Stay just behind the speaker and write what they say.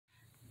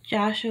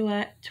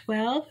Joshua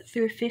 12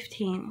 through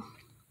 15.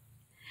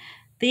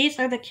 These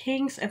are the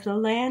kings of the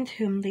land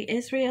whom the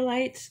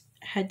Israelites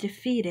had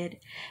defeated,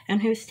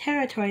 and whose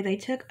territory they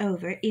took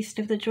over east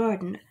of the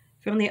Jordan,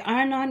 from the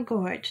Arnon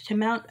Gorge to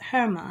Mount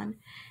Hermon,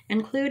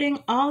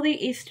 including all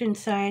the eastern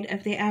side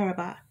of the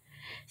Arabah.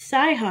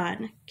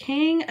 Sihon,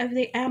 king of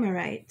the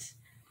Amorites,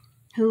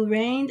 who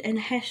reigned in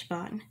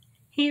Heshbon.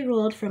 He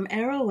ruled from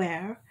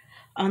Aroer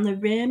on the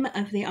rim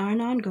of the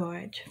Arnon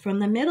Gorge, from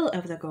the middle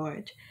of the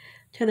gorge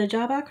to the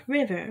Jabbok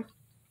River,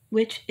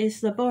 which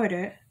is the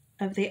border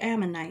of the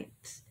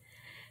Ammonites.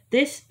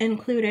 This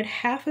included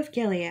half of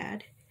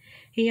Gilead.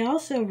 He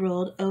also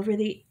ruled over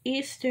the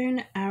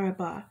eastern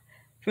Arabah,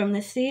 from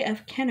the Sea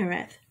of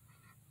Kinnereth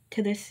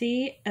to the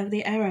Sea of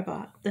the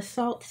Arabah, the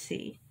Salt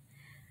Sea,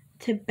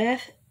 to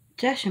Beth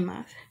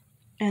Jeshimoth,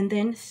 and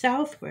then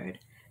southward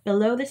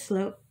below the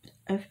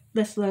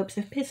slopes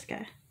of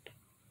Pisgah,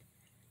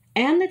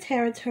 and the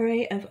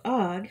territory of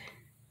Og,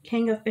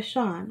 king of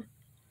Bashan,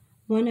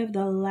 one of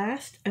the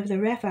last of the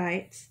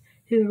Rephites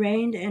who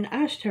reigned in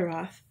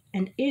Ashtaroth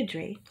and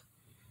Idri.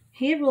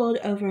 He ruled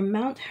over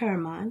Mount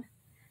Hermon,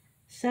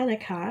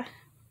 Selecah,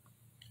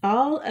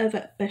 all of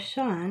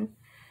Bashan,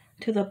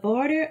 to the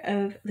border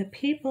of the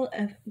people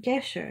of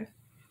Geshur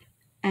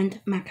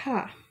and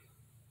Makkah,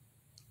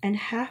 and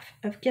half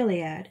of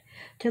Gilead,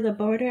 to the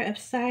border of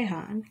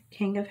Sihon,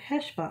 king of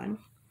Heshbon.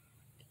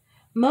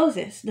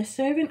 Moses, the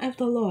servant of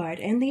the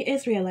Lord, and the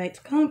Israelites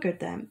conquered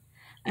them,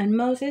 and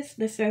Moses,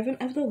 the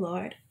servant of the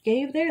Lord,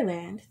 gave their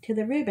land to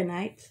the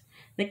Reubenites,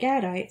 the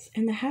Gadites,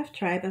 and the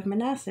half-tribe of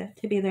Manasseh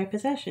to be their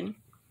possession.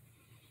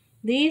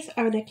 These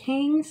are the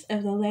kings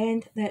of the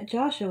land that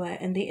Joshua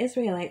and the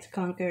Israelites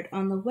conquered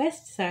on the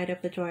west side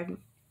of the Jordan,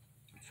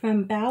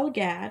 from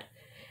Baal-Gad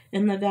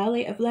in the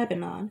valley of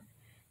Lebanon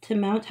to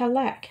Mount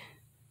Halak,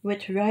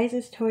 which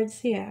rises toward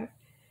Seir.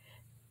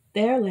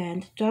 Their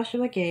land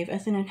Joshua gave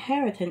as an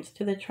inheritance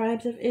to the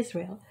tribes of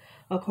Israel,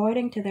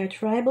 according to their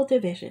tribal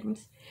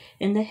divisions,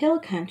 in the hill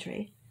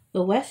country,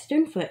 the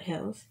western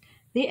foothills,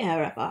 the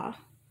Arabah,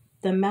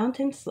 the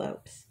mountain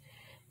slopes,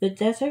 the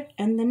desert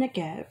and the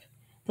Negev,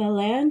 the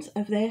lands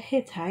of the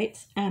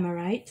Hittites,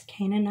 Amorites,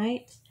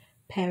 Canaanites,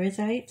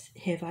 Perizzites,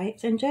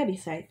 Hivites, and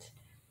Jebusites.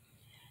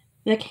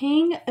 The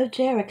king of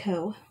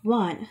Jericho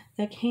won,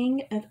 the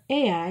king of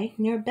Ai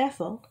near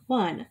Bethel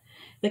won,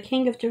 the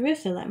king of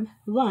Jerusalem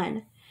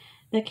won,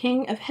 the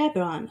king of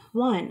Hebron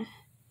won,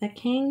 the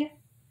king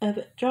of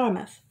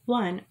Jarmuth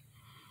won,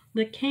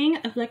 the king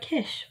of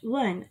Lachish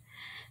won,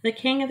 the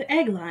king of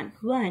Eglon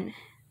won,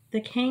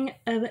 the king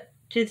of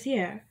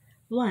Jazer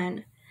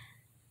won,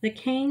 the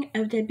king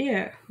of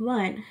Debir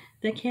won,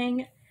 the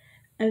king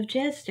of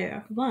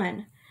Jezreel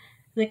won,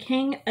 the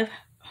king of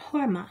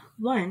Hormah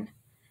won,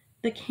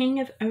 the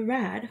king of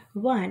Arad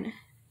won,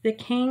 the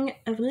king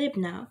of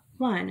Libnah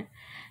won,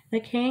 the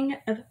king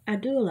of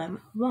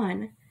Adullam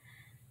won,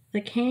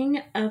 the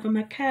king of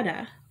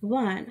Makkedah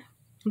won,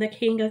 the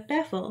king of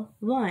Bethel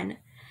won,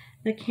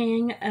 the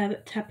king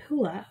of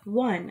Tappuah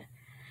won,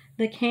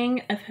 the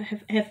king of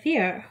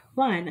Hephir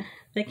won,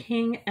 the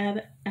king of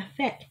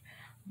Aphek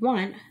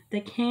won,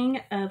 the king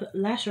of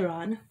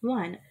Lasharon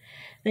won,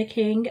 the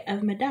king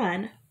of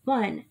Medan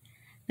won,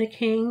 the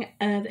king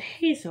of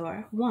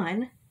Hazor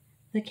won,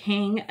 the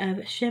king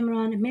of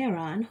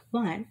Shimron-Meron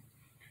won,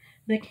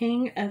 the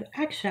king of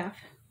Akshaph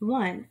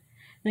won,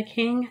 the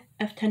king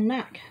of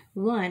Tanakh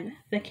won,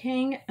 the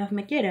king of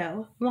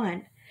Megiddo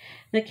won,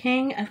 the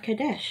king of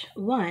Kadesh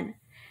won,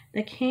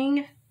 the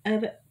king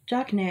of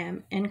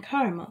Jokneam and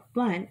Carmel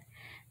won,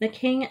 the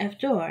king of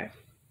Dor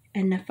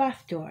and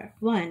Naphath-Dor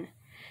won,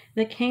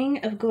 the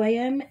king of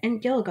Goyim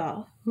and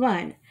Gilgal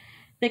won,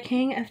 the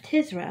king of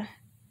Tisra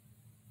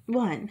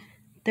won.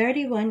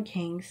 31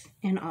 kings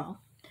in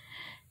all.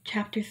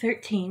 Chapter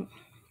 13.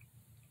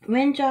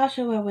 When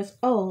Joshua was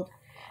old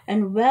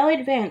and well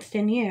advanced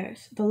in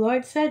years, the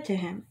Lord said to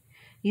him,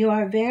 "You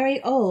are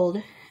very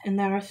old, and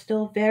there are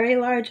still very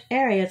large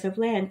areas of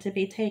land to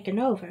be taken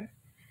over.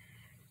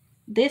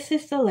 This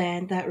is the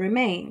land that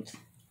remains,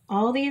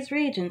 all these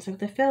regions of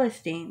the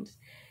Philistines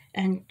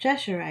and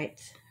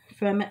Geshurites,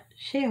 from the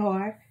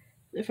Shihor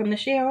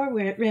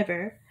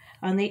River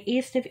on the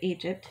east of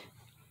Egypt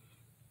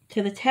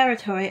to the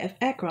territory of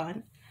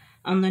Ekron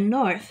on the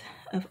north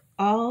of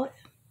all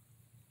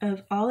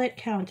it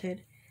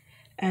counted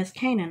as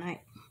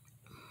Canaanite.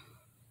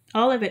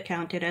 All of it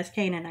counted as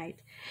Canaanite,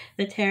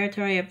 the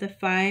territory of the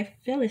 5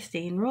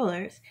 Philistine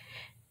rulers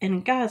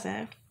in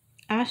Gaza,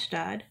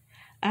 Ashdod,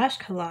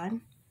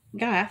 Ashkelon,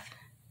 Gath,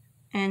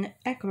 and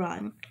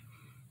Ekron,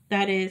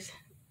 that is,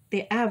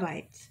 the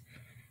Avites.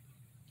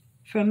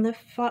 From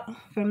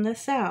the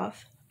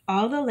south,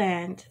 all the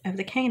land of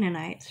the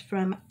Canaanites,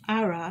 from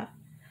Arah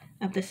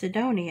of the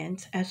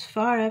Sidonians as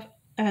far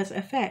as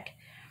Aphek,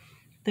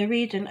 the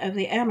region of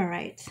the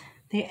Amorites,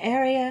 the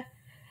area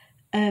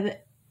of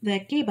the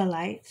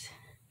Gebalites,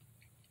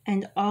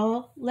 and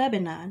all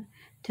Lebanon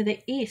to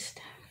the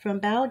east, from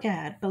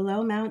Baal-Gad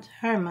below Mount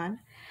Hermon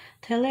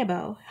to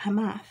Lebo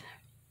Hamath.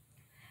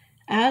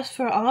 As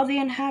for all the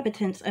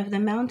inhabitants of the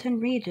mountain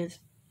regions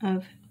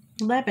of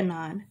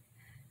Lebanon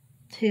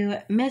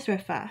to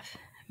Mizraphath,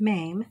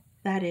 Maim,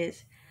 that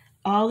is,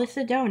 all the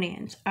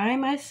Sidonians. I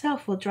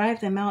myself will drive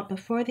them out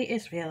before the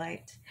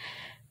Israelites.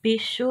 Be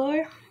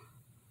sure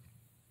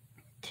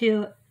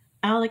to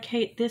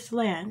allocate this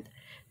land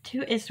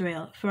to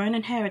Israel for an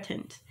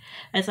inheritance,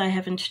 as I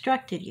have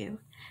instructed you,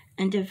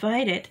 and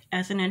divide it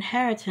as an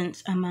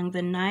inheritance among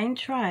the 9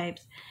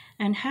 tribes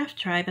and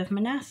half-tribe of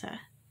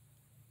Manasseh.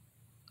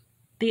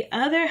 The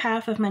other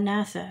half of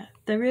Manasseh,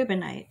 the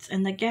Reubenites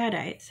and the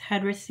Gadites,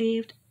 had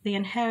received the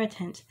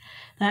inheritance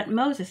that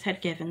Moses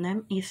had given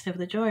them east of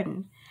the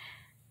Jordan,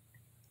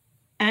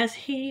 as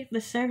he,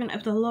 the servant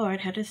of the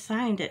Lord, had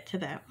assigned it to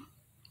them.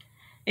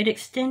 It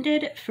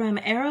extended from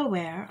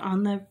Aroer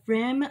on the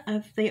rim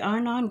of the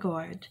Arnon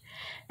Gorge,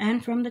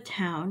 and from the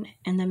town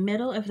in the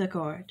middle of the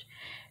gorge,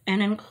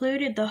 and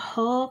included the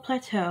whole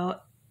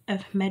plateau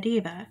of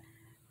Medeba,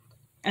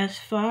 as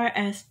far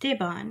as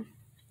Dibon,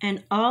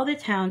 and all the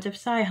towns of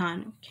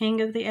Sihon,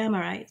 king of the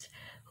Amorites,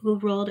 who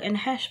ruled in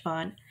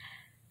Heshbon,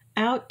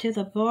 out to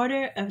the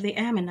border of the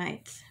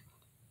Ammonites.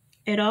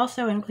 It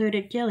also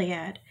included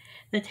Gilead,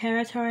 the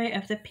territory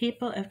of the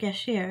people of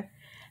Geshur,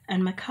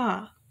 and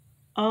Maacah,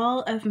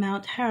 all of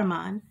Mount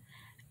Hermon,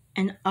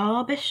 and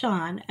all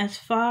Bashan as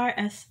far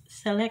as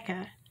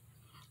Selekah.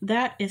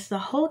 That is the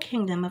whole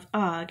kingdom of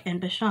Og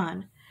and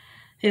Bashan,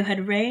 who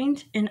had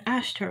reigned in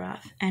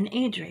Ashtaroth and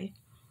Edrei,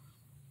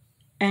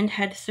 and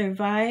had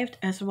survived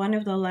as one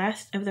of the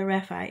last of the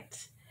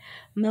Rephites.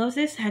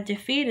 Moses had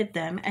defeated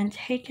them and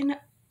taken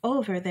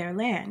over their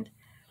land,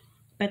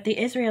 but the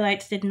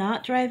Israelites did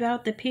not drive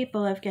out the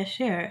people of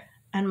Geshur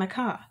and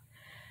Maacah.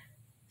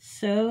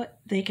 So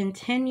they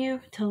continue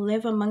to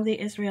live among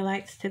the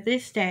Israelites to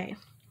this day.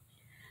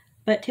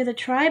 But to the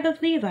tribe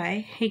of Levi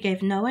he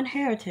gave no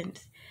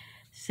inheritance,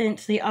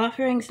 since the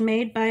offerings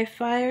made by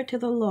fire to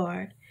the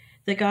Lord,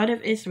 the God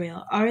of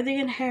Israel, are the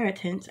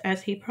inheritance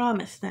as he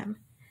promised them.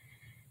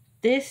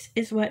 This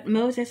is what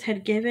Moses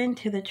had given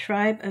to the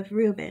tribe of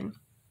Reuben,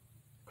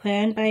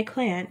 clan by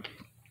clan,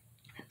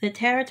 the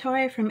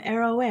territory from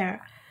Aroer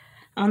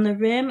on the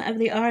rim of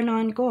the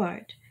Arnon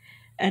Gorge,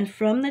 and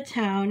from the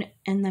town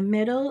in the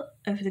middle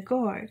of the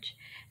gorge,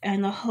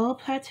 and the whole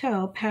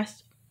plateau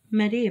past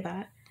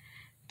Medeba,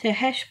 to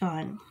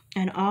Heshbon,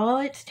 and all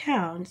its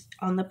towns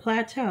on the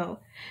plateau,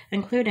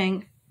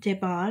 including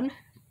Dibon,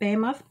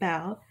 Bamoth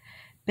Baal,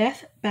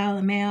 Beth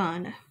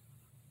Baal-meon,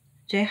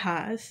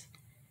 Jahaz,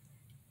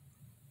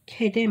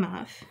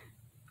 Kedemoth,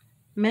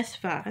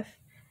 Mesvath,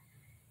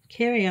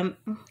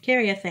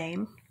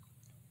 Kiriathaim,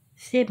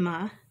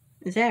 Sibmah,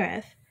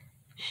 Zereth,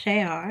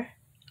 Shear,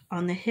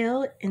 on the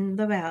hill in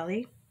the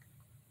valley,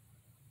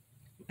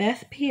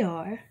 Beth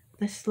Peor,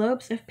 the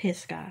slopes of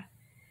Pisgah,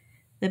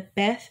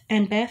 Beth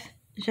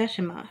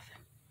Jeshimoth,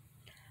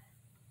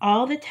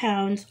 all the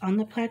towns on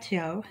the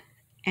plateau,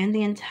 and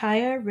the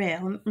entire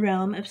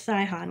realm of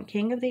Sihon,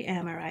 king of the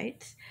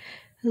Amorites,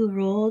 who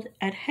ruled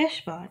at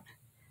Heshbon.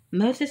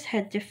 Moses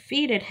had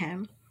defeated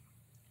him,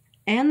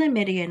 and the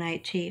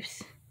Midianite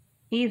chiefs,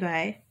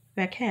 Evi,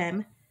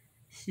 Rakem,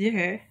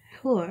 Zur,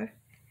 Hur,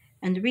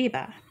 and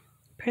Reba,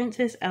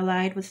 princes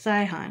allied with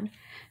Sihon,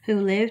 who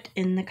lived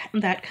in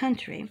that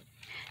country.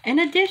 In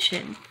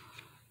addition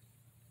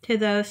to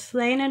those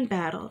slain in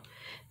battle,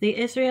 the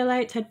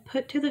Israelites had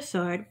put to the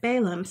sword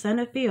Balaam, son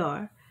of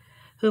Beor,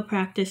 who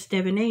practiced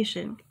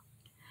divination.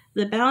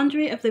 The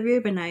boundary of the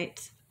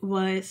Reubenites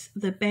was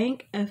the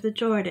bank of the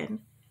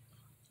Jordan.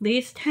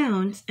 These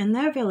towns and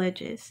their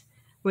villages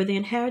were the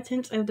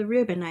inheritance of the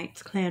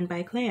Reubenites, clan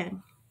by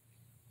clan.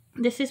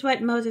 This is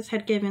what Moses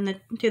had given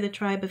to the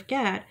tribe of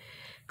Gad,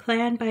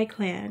 clan by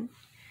clan.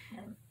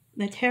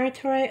 The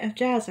territory of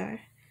Jazer,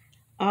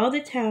 all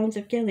the towns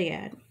of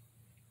Gilead,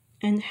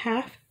 and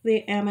half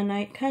the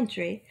Ammonite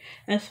country,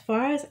 as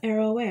far as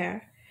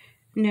Aroer,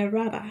 near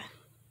Rabbah,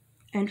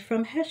 and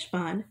from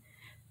Heshbon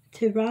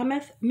to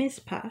Ramath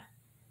Mizpah,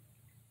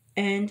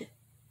 and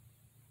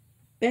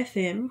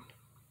Betohim,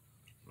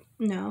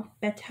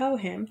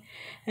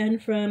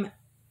 and from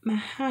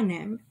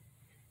Mahanaim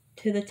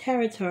to the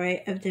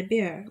territory of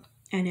Debir,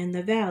 and in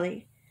the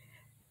valley,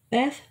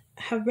 Beth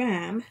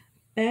Haram,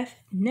 Beth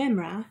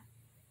Nimrah,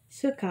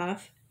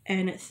 Sukkoth,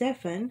 and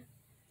Zephon,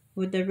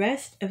 with the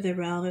rest of the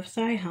realm of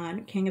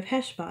Sihon, king of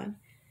Heshbon,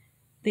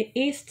 the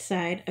east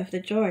side of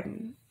the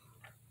Jordan,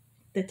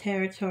 the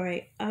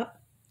territory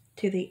up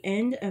to the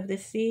end of the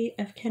Sea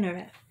of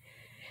Kinnereth.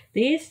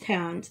 These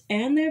towns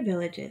and their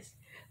villages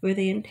were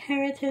the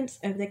inheritance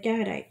of the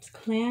Gadites,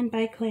 clan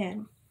by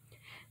clan.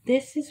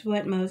 This is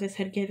what Moses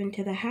had given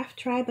to the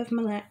half-tribe of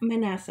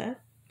Manasseh,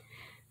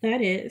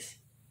 that is,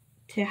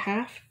 to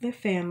half the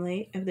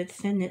family of the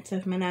descendants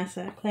of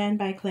Manasseh, clan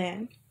by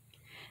clan.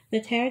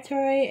 The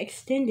territory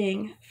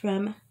extending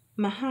from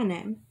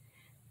Mahanaim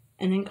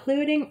and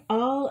including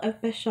all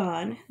of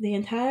Bashan, the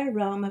entire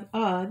realm of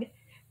Og,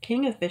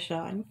 king of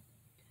Bashan,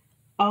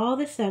 all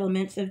the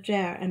settlements of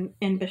Jair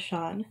in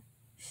Bashan,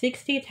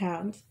 60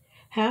 towns,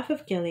 half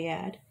of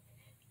Gilead,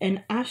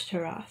 and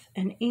Ashtaroth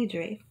and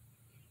Edrei,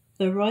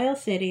 the royal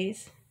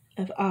cities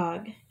of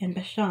Og and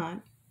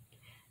Bashan.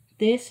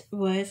 This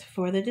was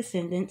for the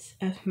descendants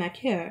of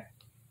Machir,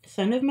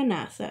 son of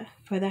Manasseh,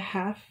 for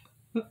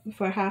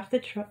half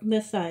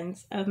the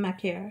sons of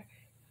Machir,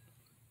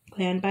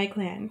 clan by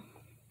clan.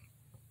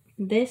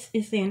 This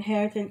is the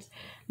inheritance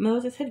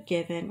Moses had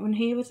given when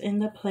he was in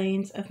the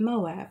plains of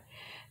Moab,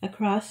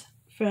 across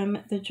from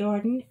the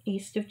Jordan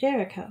east of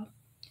Jericho.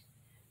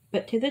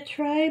 But to the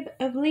tribe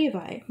of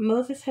Levi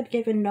Moses had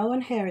given no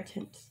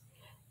inheritance.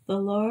 The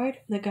Lord,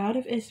 the God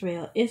of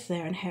Israel, is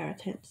their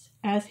inheritance,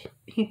 as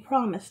he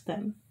promised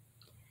them.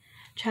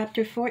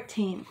 Chapter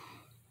 14.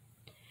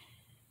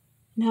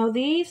 Now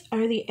these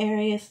are the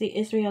areas the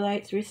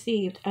Israelites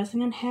received as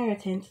an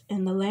inheritance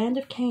in the land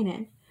of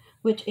Canaan,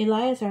 which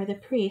Eleazar the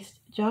priest,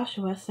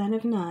 Joshua son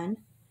of Nun,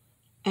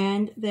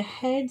 and the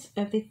heads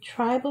of the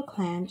tribal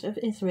clans of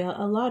Israel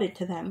allotted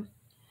to them.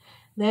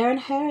 Their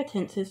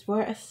inheritances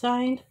were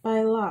assigned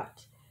by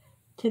lot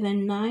to the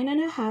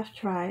 9.5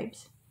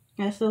 tribes,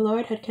 as the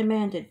Lord had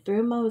commanded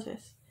through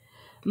Moses.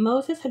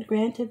 Moses had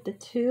granted the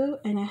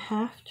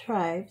 2.5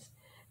 tribes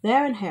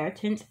their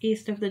inheritance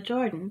east of the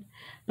Jordan,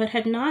 but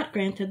had not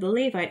granted the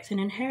Levites an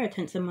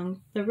inheritance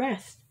among the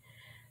rest.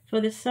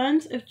 For the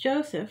sons of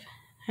Joseph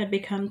had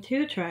become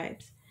 2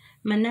 tribes,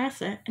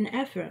 Manasseh and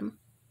Ephraim.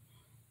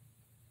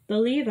 The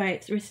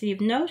Levites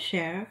received no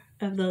share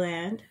of the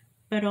land,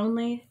 but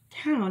only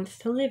towns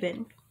to live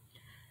in,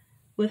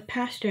 with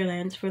pasture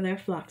lands for their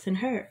flocks and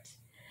herds.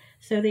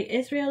 So the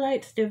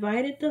Israelites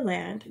divided the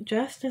land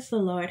just as the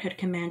Lord had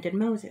commanded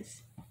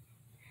Moses.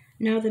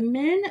 Now the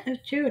men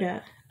of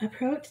Judah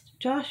approached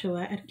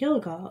Joshua at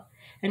Gilgal,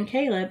 and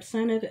Caleb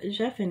son of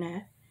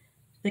Jephunneh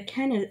the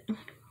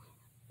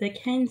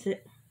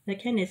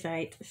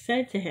Kenizzite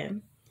said to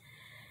him,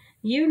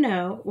 "You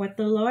know what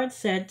the Lord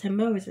said to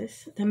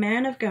Moses, the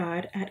man of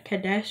God, at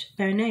Kadesh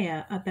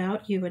Barnea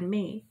about you and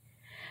me.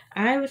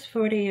 I was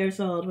 40 years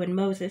old when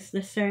Moses,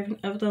 the servant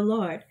of the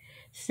Lord,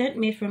 sent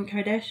me from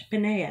Kadesh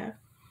Barnea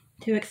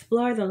to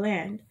explore the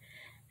land,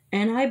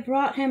 and I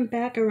brought him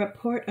back a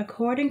report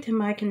according to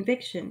my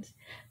convictions.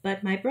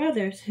 But my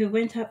brothers who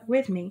went up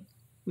with me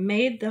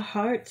made the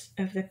hearts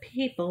of the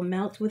people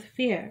melt with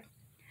fear.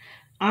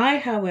 I,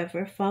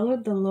 however,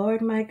 followed the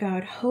Lord my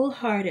God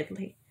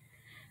wholeheartedly.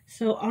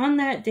 So on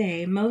that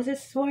day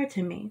Moses swore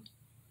to me,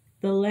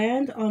 'The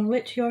land on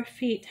which your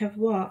feet have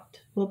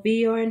walked will be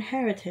your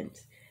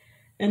inheritance,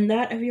 and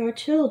that of your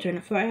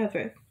children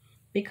forever,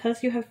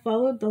 because you have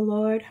followed the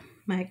Lord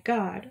my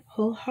God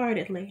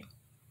wholeheartedly.'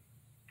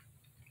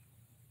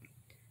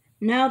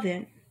 Now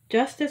then,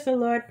 just as the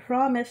Lord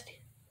promised,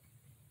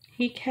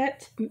 he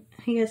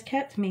has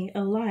kept me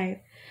alive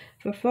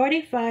for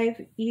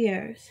 45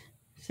 years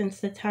since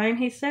the time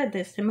he said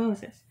this to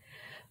Moses,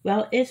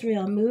 while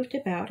Israel moved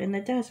about in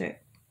the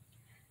desert.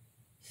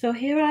 So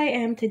here I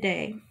am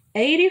today,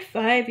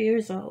 85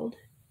 years old.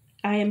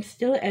 I am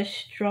still as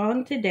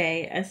strong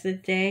today as the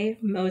day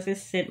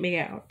Moses sent me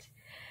out.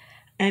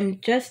 I'm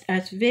just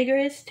as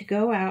vigorous to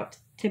go out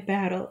to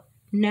battle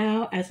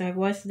now as I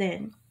was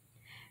then.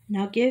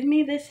 Now give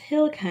me this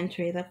hill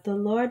country that the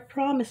Lord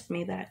promised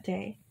me that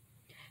day.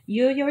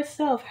 You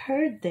yourself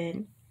heard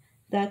then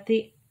that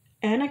the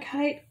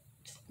Anakites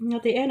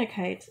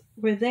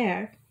were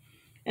there,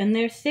 and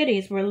their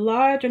cities were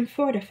large and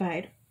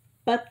fortified.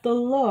 But the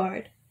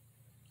Lord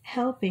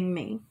helping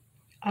me,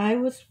 I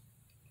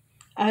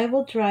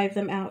will drive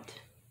them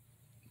out,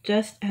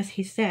 just as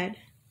he said."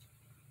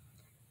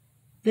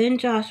 Then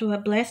Joshua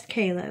blessed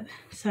Caleb,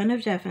 son of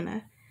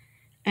Jephunneh,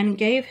 and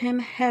gave him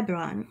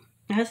Hebron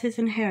as his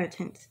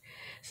inheritance.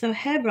 So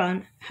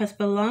Hebron has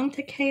belonged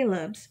to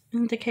Caleb,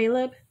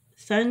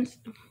 son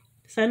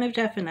of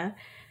Jephunneh,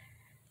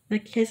 the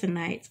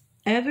Kenizzite,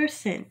 ever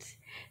since,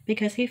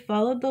 because he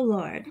followed the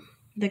Lord,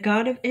 the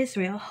God of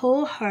Israel,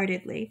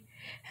 wholeheartedly.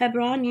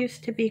 Hebron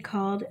used to be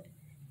called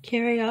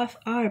Kiriath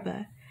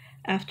Arba,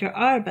 after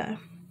Arba,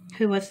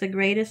 who was the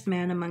greatest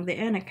man among the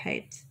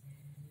Anakites.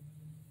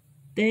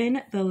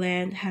 Then the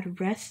land had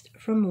rest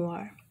from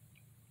war.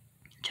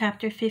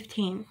 Chapter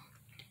 15.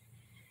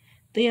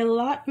 The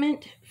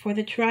allotment for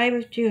the tribe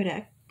of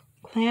Judah,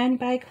 clan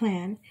by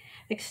clan,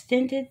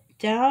 extended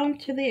down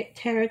to the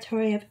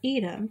territory of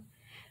Edom,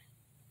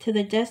 to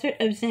the desert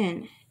of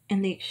Zin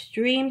in the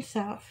extreme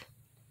south.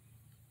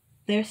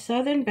 Their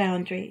southern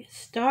boundary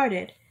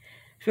started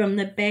from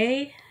the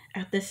bay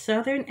at the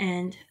southern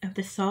end of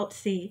the Salt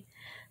Sea,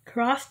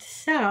 crossed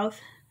south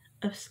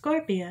of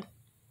Scorpion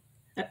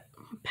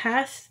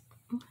Pass,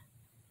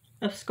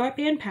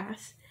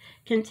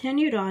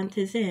 continued on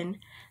to Zin,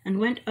 and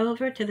went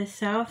over to the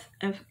south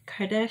of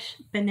Kadesh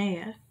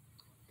Barnea.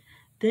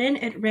 Then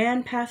it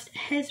ran past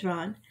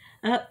Hezron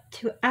up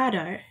to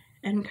Adar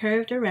and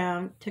curved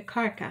around to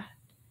Karka.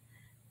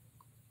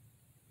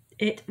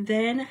 It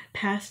then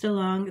passed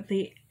along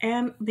the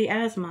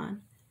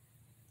Asmon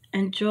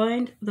and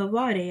joined the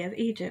Wadi of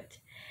Egypt,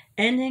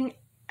 ending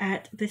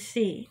at the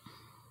sea.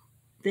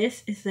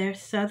 This is their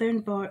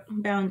southern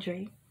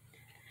boundary.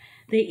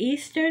 The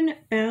eastern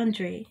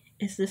boundary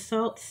is the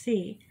Salt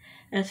Sea,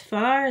 as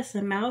far as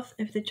the mouth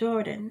of the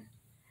Jordan.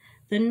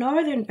 The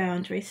northern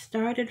boundary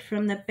started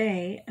from the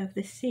bay of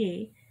the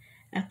sea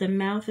at the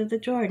mouth of the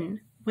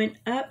Jordan, went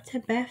up to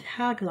Beth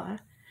Hagla,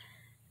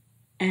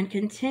 and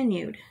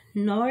continued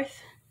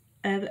north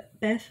of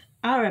Beth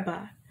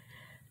Arabah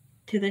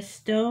to the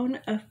stone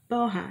of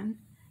Bohan,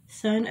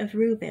 son of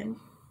Reuben.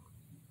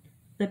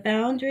 The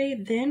boundary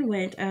then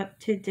went up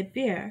to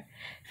Debir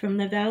from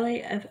the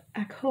valley of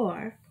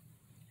Achor,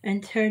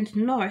 and turned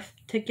north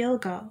to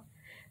Gilgal,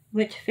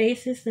 which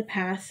faces the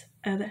pass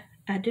of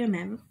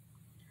Adumim,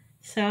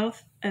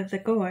 south of the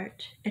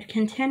gorge. It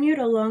continued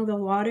along the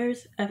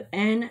waters of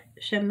En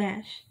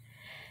Shemesh,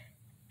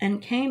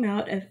 and came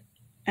out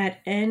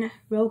at En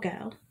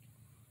Rogel.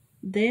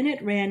 Then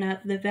it ran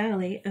up the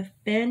valley of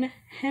Ben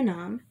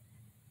Hinnom,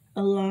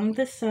 along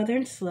the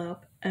southern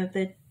slope of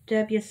the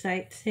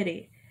Jebusite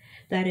city,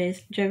 that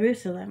is,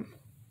 Jerusalem.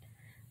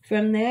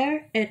 From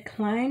there it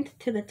climbed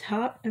to the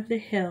top of the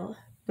hill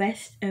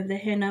west of the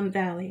Hinnom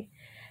Valley,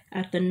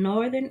 at the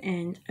northern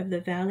end of the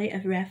valley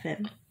of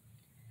Rephaim.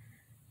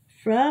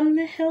 From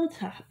the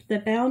hilltop, the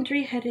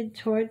boundary headed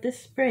toward the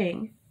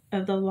spring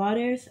of the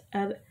waters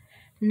of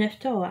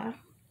Nephtoah,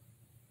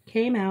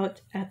 came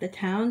out at the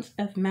towns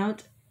of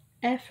Mount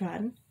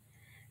Ephron,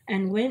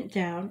 and went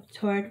down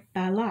toward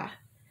Baalah,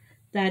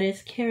 that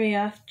is,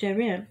 Kiriath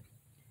Jearim.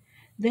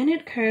 Then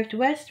it curved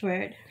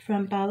westward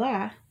from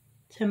Baalah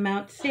to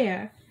Mount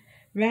Seir,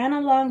 ran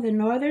along the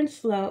northern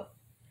slope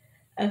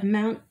of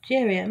Mount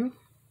Jearim,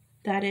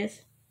 that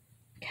is,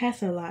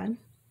 Casalon,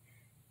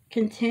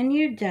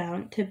 continued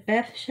down to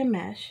Beth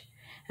Shemesh,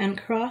 and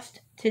crossed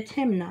to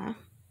Timnah.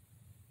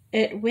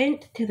 It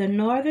went to the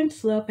northern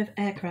slope of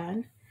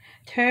Ekron,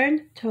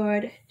 turned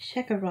toward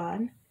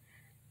Shekeron,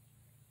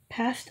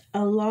 passed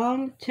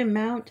along to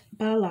Mount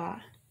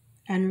Baalah,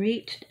 and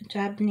reached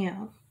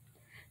Jabneel.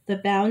 The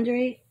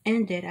boundary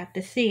ended at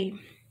the sea.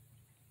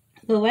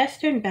 The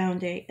western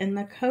boundary and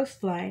the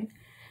coastline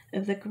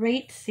of the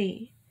Great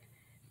Sea.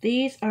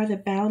 These are the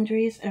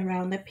boundaries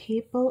around the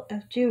people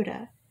of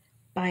Judah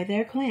by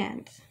their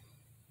clans.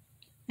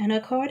 In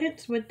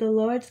accordance with the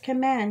Lord's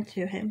command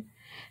to him,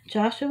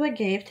 Joshua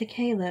gave to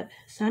Caleb,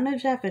 son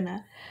of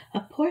Jephunneh, a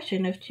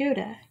portion of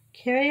Judah,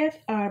 Kiriath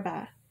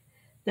Arba,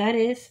 that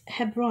is,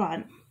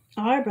 Hebron.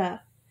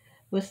 Arba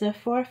was the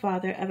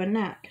forefather of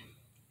Anak.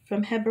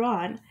 From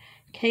Hebron,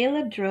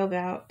 Caleb drove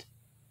out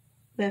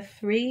the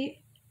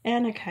 3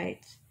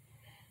 Anakites,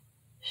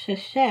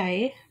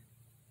 Sheshai,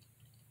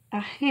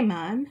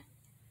 Ahiman,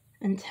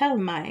 and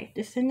Talmai,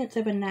 descendants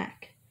of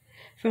Anak.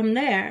 From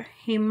there,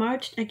 he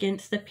marched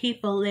against the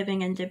people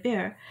living in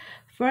Debir,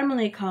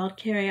 formerly called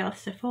Kiriath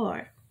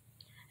Sephor.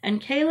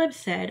 And Caleb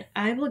said,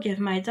 I will give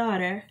my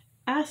daughter,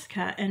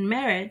 Askah, in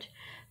marriage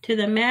to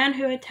the man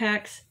who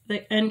attacks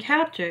and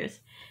captures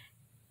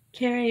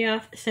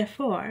Kiriath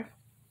Sephor.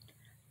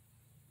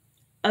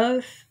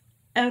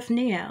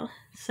 Othniel,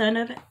 son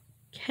of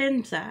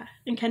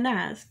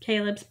Kenaz,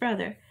 Caleb's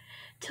brother,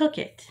 took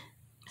it.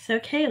 So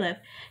Caleb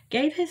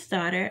gave his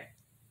daughter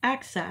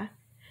Aksah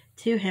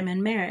to him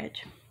in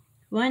marriage.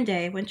 One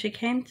day, when she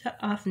came to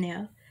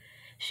Othniel,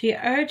 she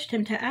urged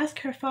him to ask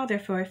her father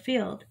for a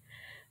field.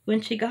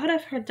 When she got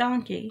off her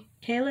donkey,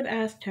 Caleb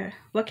asked her,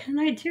 What can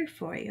I do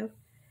for you?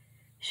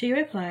 She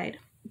replied,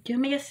 Do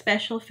me a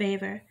special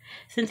favor.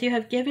 Since you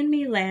have given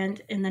me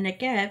land in the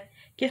Negev,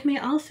 give me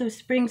also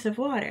springs of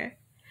water.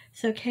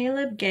 So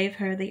Caleb gave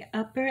her the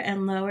upper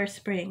and lower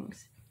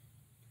springs.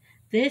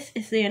 This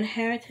is the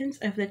inheritance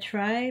of the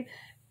tribe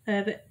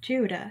of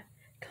Judah,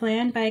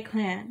 clan by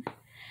clan.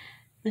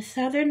 The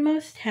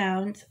southernmost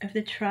towns of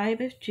the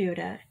tribe of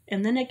Judah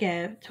in the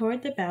Negev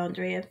toward the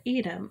boundary of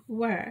Edom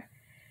were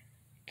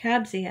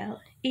Kabzeel,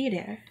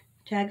 Eder,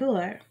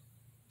 Jagur,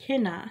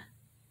 Kinnah,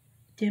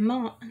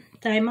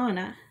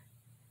 Dimona,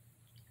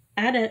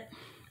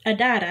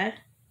 Adada,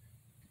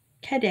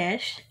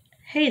 Kadesh,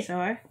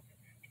 Hazor,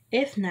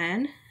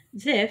 Ithnan,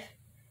 Ziph,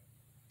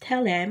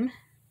 Telem,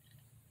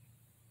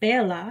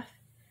 Baalath,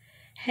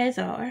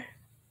 Hazor,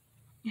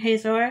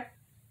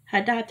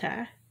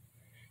 Hadattah,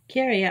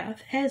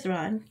 Kiriath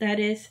Hezron, that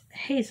is,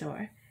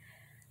 Hazor,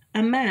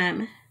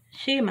 Amam,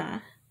 Shema,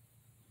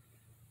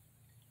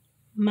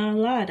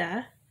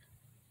 Malada,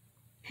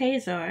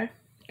 Hazor,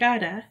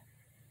 Gada,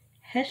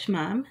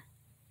 Heshmam,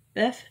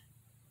 Beth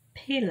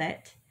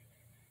Pelet,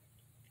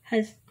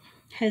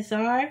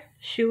 Hazar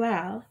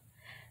Shual,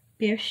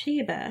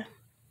 Beersheba,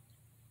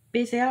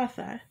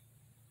 Beziatha,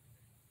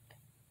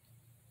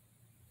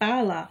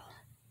 Baalal,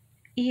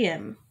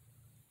 Eim,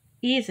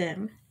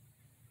 Ezim,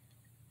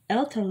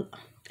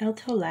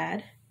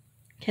 Eltolad,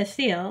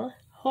 Kesil,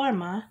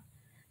 Hormah,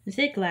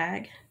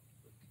 Ziklag,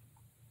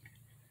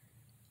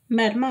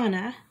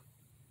 Madmana,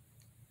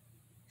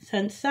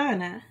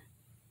 Sansana,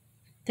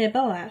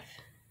 Teboath,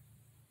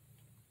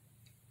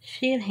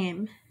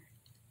 Shilhim,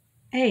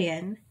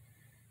 Ain,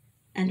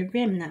 and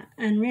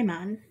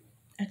Rimmon,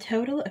 a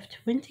total of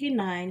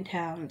 29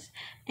 towns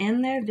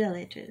and their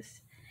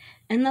villages.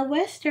 In the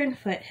western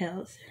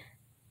foothills,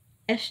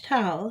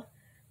 Eshtaol,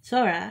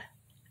 Zorah,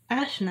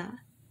 Ashna,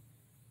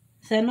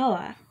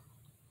 Zanoah,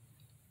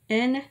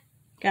 En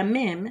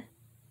Gamim,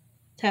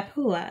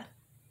 Tapua,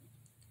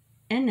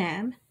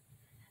 Enam,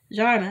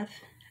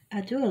 Jarmuth,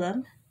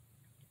 Adullam,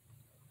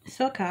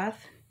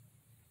 Sokoth,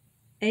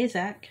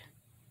 Azak,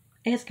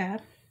 Isgah,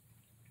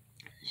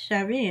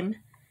 Sharim,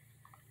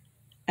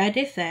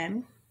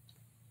 Adithan,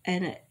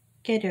 and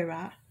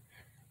Gederah,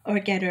 or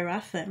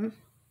Gederathim,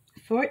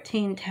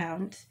 14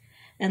 towns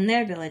and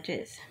their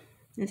villages.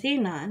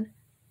 Zenon,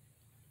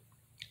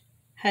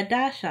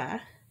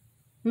 Hadashah,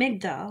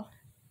 Migdal,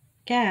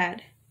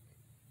 Gad,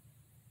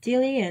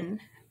 Delian,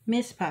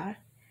 Mizpah,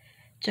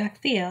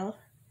 Joktheel,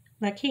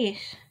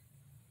 Lachish,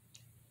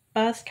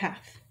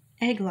 Bozkath,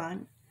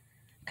 Eglon,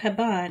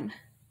 Kaban,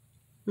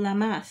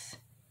 Lamas,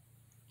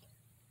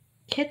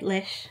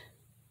 Kitlish,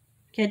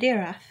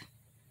 Gederath,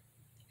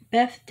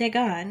 Beth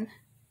Dagon,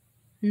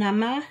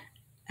 Naamah,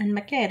 and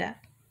Makkedah,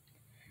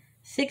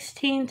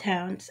 16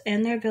 towns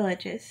and their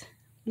villages.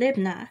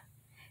 Libnah,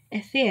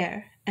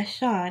 Ether,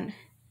 Ashan,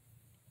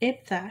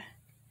 Ibthah,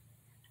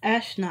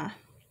 Ashnah,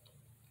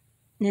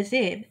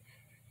 Nezib,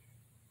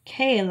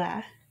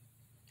 Keilah,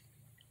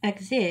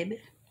 Akzib,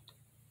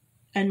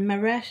 and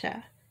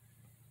Mareshah,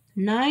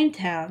 9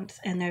 towns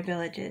and their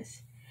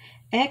villages.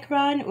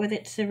 Ekron with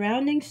its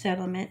surrounding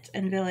settlements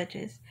and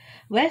villages.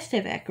 West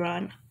of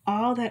Ekron,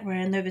 all that were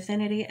in the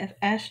vicinity of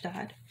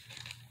Ashdod,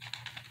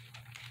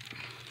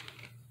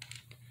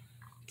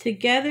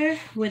 together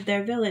with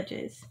their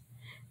villages.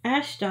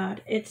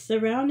 Ashdod, its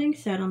surrounding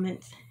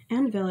settlements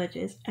and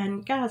villages,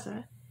 and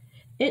Gaza,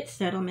 its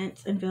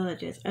settlements and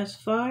villages, as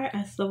far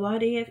as the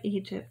Wadi of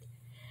Egypt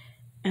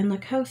and the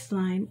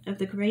coastline of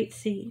the Great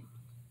Sea.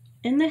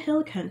 In the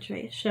hill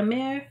country,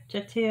 Shamir,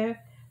 Jatir,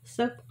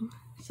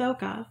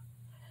 Soko,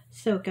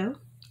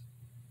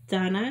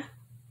 Dana,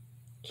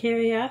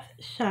 Kiriath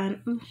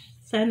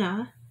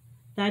Sana,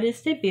 that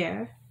is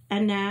Debir,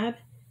 Anab,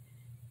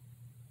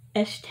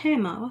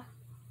 Eshtemoh,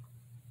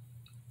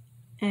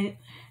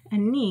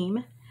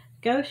 Anim,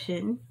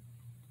 Goshen,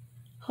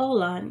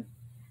 Holon,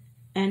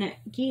 and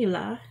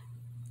Gila,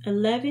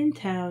 11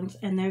 towns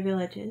and their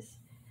villages.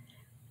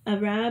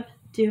 Arab,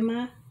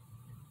 Duma,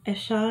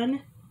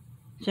 Eshan,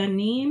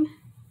 Janim,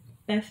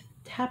 Beth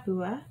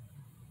Tapua,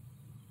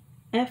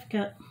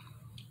 Ephekah,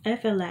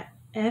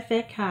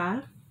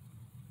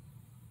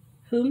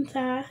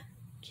 Humta,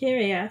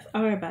 Kiriath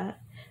Arba,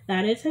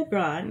 that is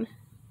Hebron,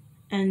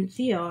 and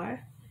Zior,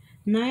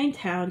 9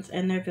 towns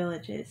and their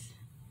villages.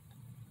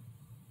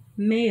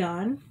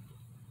 Maon,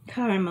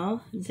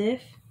 Carmel,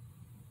 Ziph,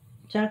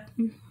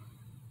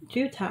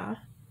 Jutah,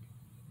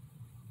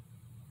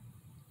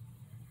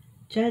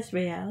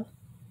 Jezreel,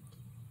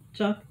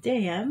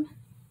 Jokdeam,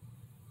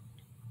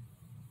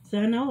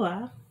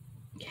 Zanoah,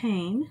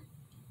 Cain,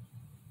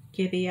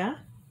 Gibeah,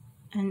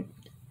 and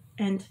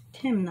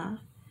Timnah,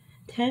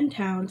 10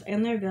 towns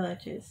and their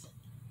villages.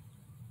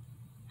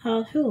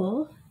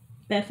 Halhul,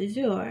 Beth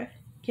Zur,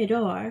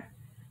 Kedor,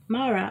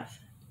 Marath,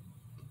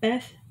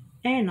 Beth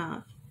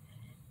Anath,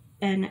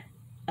 and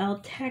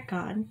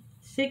Eltekon,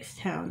 6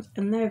 towns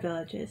and their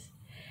villages.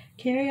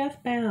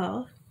 Kiriath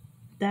Baal,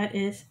 that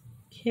is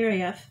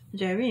Kiriath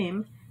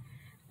Jearim,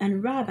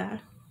 and Rabbah,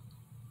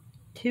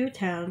 2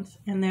 towns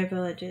and their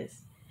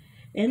villages.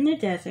 In the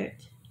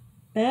desert,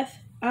 Beth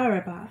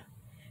Arabah,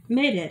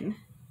 Middin,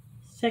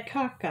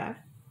 Sekaka,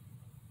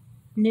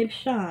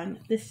 Nibshan,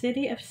 the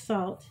city of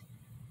salt,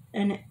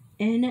 and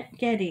En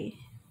Gedi,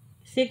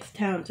 6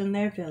 towns and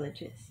their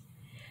villages.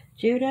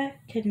 Judah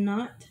could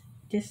not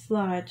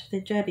dislodge the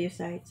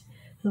Jebusites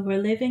who were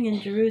living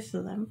in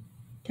Jerusalem.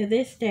 To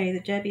this day the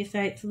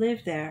Jebusites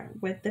live there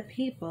with the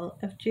people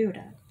of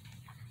Judah.